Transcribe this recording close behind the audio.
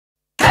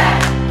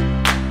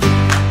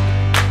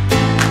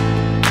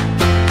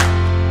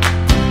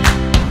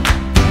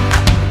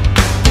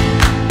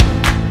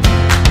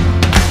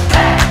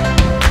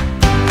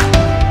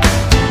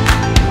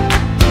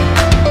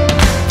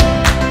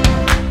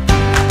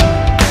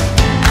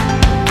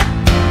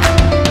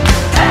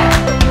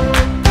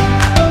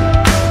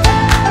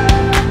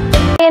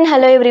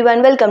everyone,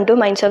 welcome to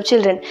Minds of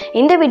Children.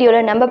 இந்த வீடியோல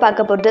நம்ம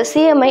பார்க்க போறது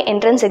CMI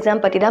entrance exam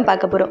பத்தி தான்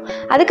பார்க்க போறோம்.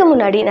 அதுக்கு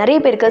முன்னாடி நிறைய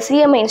பேருக்கு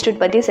CMI Institute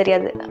பத்தி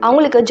தெரியாது.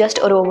 அவங்களுக்கு just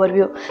ஒரு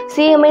overview.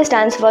 CMI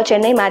stands for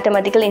Chennai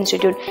Mathematical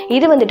Institute.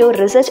 இது வந்துட்டு ஒரு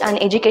research and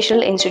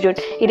educational institute.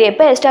 இது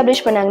எப்ப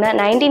establish பண்ணாங்கன்னா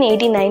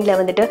 1989ல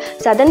வந்துட்டு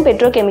Southern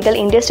Petrochemical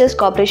Industries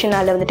Corporation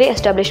ஆல வந்துட்டு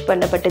establish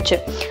பண்ணப்பட்டுச்சு.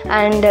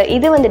 And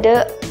இது வந்துட்டு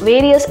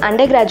various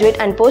undergraduate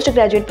and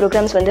postgraduate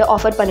programs வந்து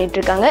offer பண்ணிட்டு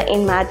இருக்காங்க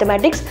in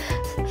mathematics,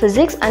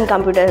 physics and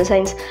computer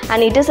science, and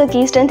it is a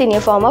key strength in a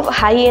form of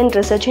high-end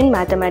research in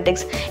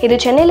mathematics. இது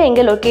சென்னையில்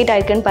எங்கே லொக்கேட்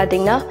ஆயிருக்குன்னு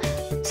பார்த்தீங்கன்னா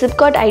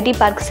Sipcot IT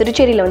பார்க்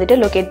சிறுச்சேரியில் வந்துட்டு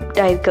லொக்கேட்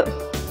ஆயிருக்கு.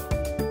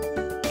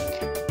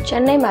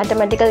 சென்னை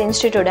மேத்தமெட்டிக்கல்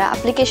இன்ஸ்டியூட்டோட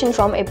அப்ளிகேஷன்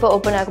ஃபார்ம் எப்போ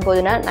ஓப்பன் ஆக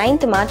போகுதுன்னா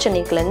 9th மார்ச்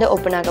அன்னைக்குலேருந்து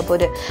ஓப்பன் ஆக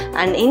போகுது.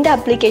 அண்ட் இந்த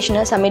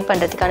அப்ளிகேஷனை சப்மிட்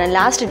பண்ணுறதுக்கான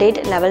last date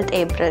 11th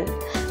April.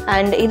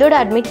 And இதோட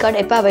அட்மிட்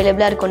கார்டு எப்போ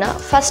அவைலபிளாக இருக்குன்னா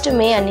 1st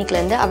மே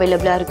அன்னைக்குலேருந்து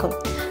அவைலபிளாக இருக்கும்.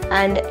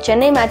 And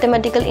Chennai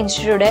mathematical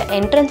இன்ஸ்டியூட்டோட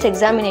entrance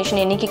examination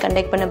என்னைக்கு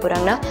கண்டக்ட் பண்ண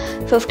போகிறாங்கன்னா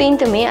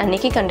 15th மே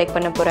அன்னைக்கு கண்டக்ட்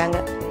பண்ண போகிறாங்க.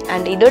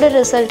 அண்ட் இதோட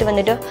ரிசல்ட்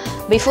வந்துட்டு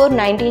பிஃபோர்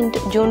 19th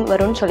ஜூன்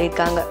வரும்னு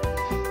சொல்லியிருக்காங்க.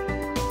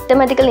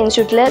 மேத்தமெட்டிக்கல்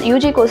இன்ஸ்டியூட்டில்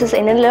யூஜி கோர்சஸ்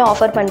என்னென்ன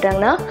ஆஃபர்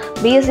பண்ணுறாங்கன்னா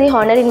BSc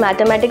honour in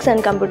mathematics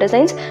and computer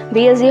science,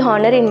 BSc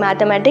honour in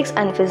mathematics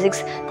and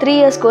physics 3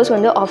 years course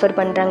வந்து ஆஃபர்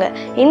பண்ணுறாங்க.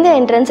 இந்த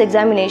என்ட்ரன்ஸ்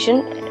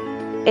எக்ஸாமினேஷன்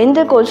எந்த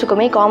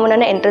கோர்ஸுக்குமே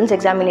காமனான என்ட்ரன்ஸ்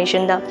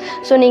எக்ஸாமினேஷன் தான்.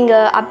 ஸோ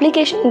நீங்கள்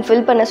அப்ளிகேஷன்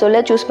ஃபில் பண்ண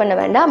சொல்ல சூஸ் பண்ண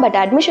வேண்டாம். பட்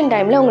அட்மிஷன்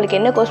டைமில் உங்களுக்கு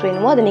என்ன கோர்ஸ்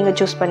வேணுமோ அதை நீங்கள்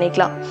சூஸ்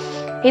பண்ணிக்கலாம்.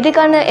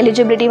 இதுக்கான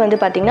எலிஜிபிலிட்டி வந்து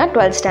பார்த்திங்கன்னா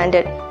 12th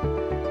standard.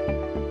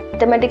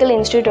 Mathematical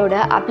இன்ஸ்டியூட்டோட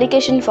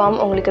application form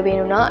உங்களுக்கு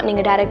வேணும்னா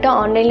நீங்கள் டேரெக்டாக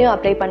ஆன்லைன்லேயும்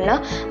அப்ளை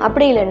பண்ணலாம்.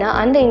 அப்படி இல்லைன்னா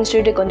அந்த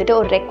இன்ஸ்டியூட்டுக்கு வந்துட்டு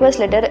ஒரு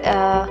ரெக்வஸ்ட் லெட்டர்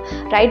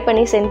ரைட்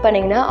பண்ணி சென்ட்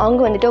பண்ணிங்கன்னா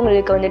அவங்க வந்துட்டு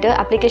உங்களுக்கு வந்துட்டு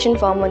அப்ளிகேஷன்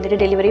ஃபார்ம் வந்துட்டு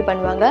டெலிவரி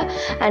பண்ணுவாங்க.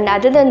 அண்ட்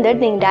அதர் தென்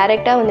தட் நீங்கள்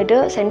டேரெக்டாக வந்துட்டு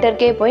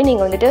சென்டருக்கே போய்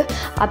நீங்கள் வந்துட்டு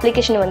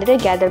அப்ளிகேஷனை வந்துட்டு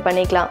கேதர்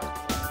பண்ணிக்கலாம்.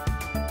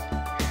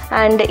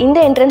 அண்ட் இந்த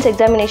என்ட்ரன்ஸ்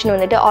எக்ஸாமினேஷன்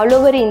வந்துட்டு ஆல்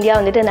ஓவர் இந்தியா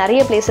வந்துட்டு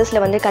நிறைய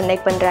பிளேசஸில் வந்து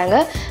கண்டக்ட் பண்ணுறாங்க.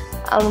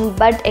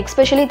 பட்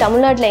எக்ஸ்பெஷலி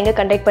தமிழ்நாட்டில் எங்கே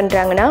கண்டக்ட்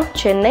பண்ணுறாங்கன்னா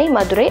சென்னை,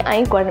 மதுரை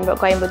அண்ட்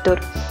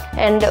கோயம்புத்தூர்.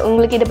 அண்ட்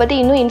உங்களுக்கு இதை பற்றி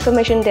இன்னும்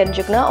இன்ஃபர்மேஷன்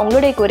தெரிஞ்சுக்கணும்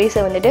உங்களுடைய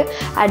கொரிஸை வந்துட்டு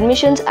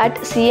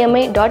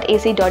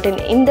admissions@cmi.ac.in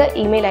இந்த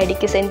இமெயில்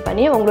ஐடிக்கு சென்ட்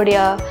பண்ணி உங்களுடைய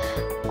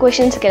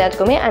கொஷின்ஸுக்கு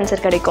எல்லாத்துக்குமே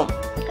ஆன்சர் கிடைக்கும்.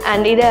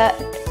 அண்ட் இதை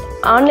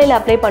ஆன்லைனில்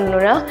அப்ளை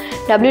பண்ணணுன்னா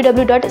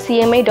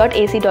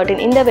www.cmi.ac.in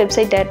இந்த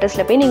வெப்சைட்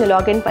அட்ரஸில் போய் நீங்கள்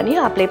லாகின் பண்ணி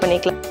அப்ளை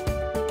பண்ணிக்கலாம்.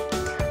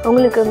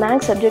 உங்களுக்கு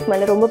மேக்ஸ் சப்ஜெக்ட்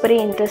மேலே ரொம்ப பெரிய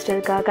இன்ட்ரெஸ்ட்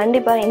இருக்கா?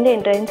 கண்டிப்பாக இந்த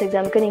என்ட்ரன்ஸ்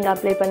எக்ஸாமுக்கு நீங்கள்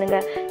அப்ளை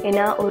பண்ணுங்கள்.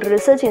 ஏன்னா ஒரு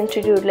ரிசர்ச்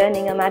இன்ஸ்டிடியூட்டில்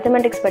நீங்கள்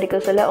மேத்தமெட்டிக்ஸ் படிக்க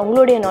சொல்ல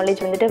உங்களுடைய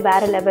நாலேஜ் வந்துட்டு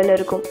வேறு லெவலில்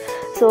இருக்கும்.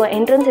 ஸோ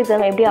என்ட்ரன்ஸ்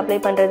எக்ஸாம் எப்படி அப்ளை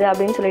பண்ணுறது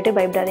அப்படின்னு சொல்லிட்டு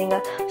பயப்படாதீங்க.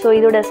 ஸோ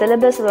இதோட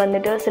syllabus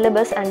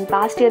and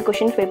past year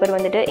question paper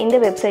வந்துட்டு இந்த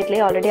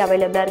வெப்சைட்லேயே ஆல்ரெடி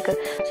அவைலபிளாக இருக்குது.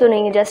 ஸோ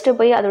நீங்கள் ஜஸ்ட்டு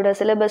போய் அதோட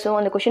சிலபஸும்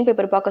அந்த கொஷின்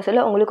பேப்பர் பார்க்க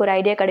சொல்ல உங்களுக்கு ஒரு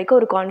ஐடியா கிடைக்கும்,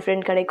 ஒரு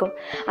கான்ஃபிடென்ட் கிடைக்கும்.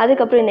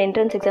 அதுக்கப்புறம் இந்த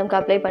என்ட்ரன்ஸ் எக்ஸாமுக்கு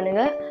அப்ளை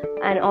பண்ணுங்கள்.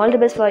 And all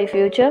the best for your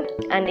future.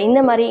 And இந்த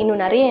மாதிரி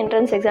இன்னும் நிறைய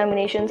entrance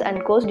examination and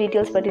course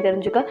details பற்றி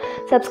தெரிஞ்சுக்க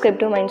subscribe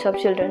to Minds of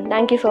Children.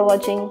 Thank you for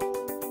watching.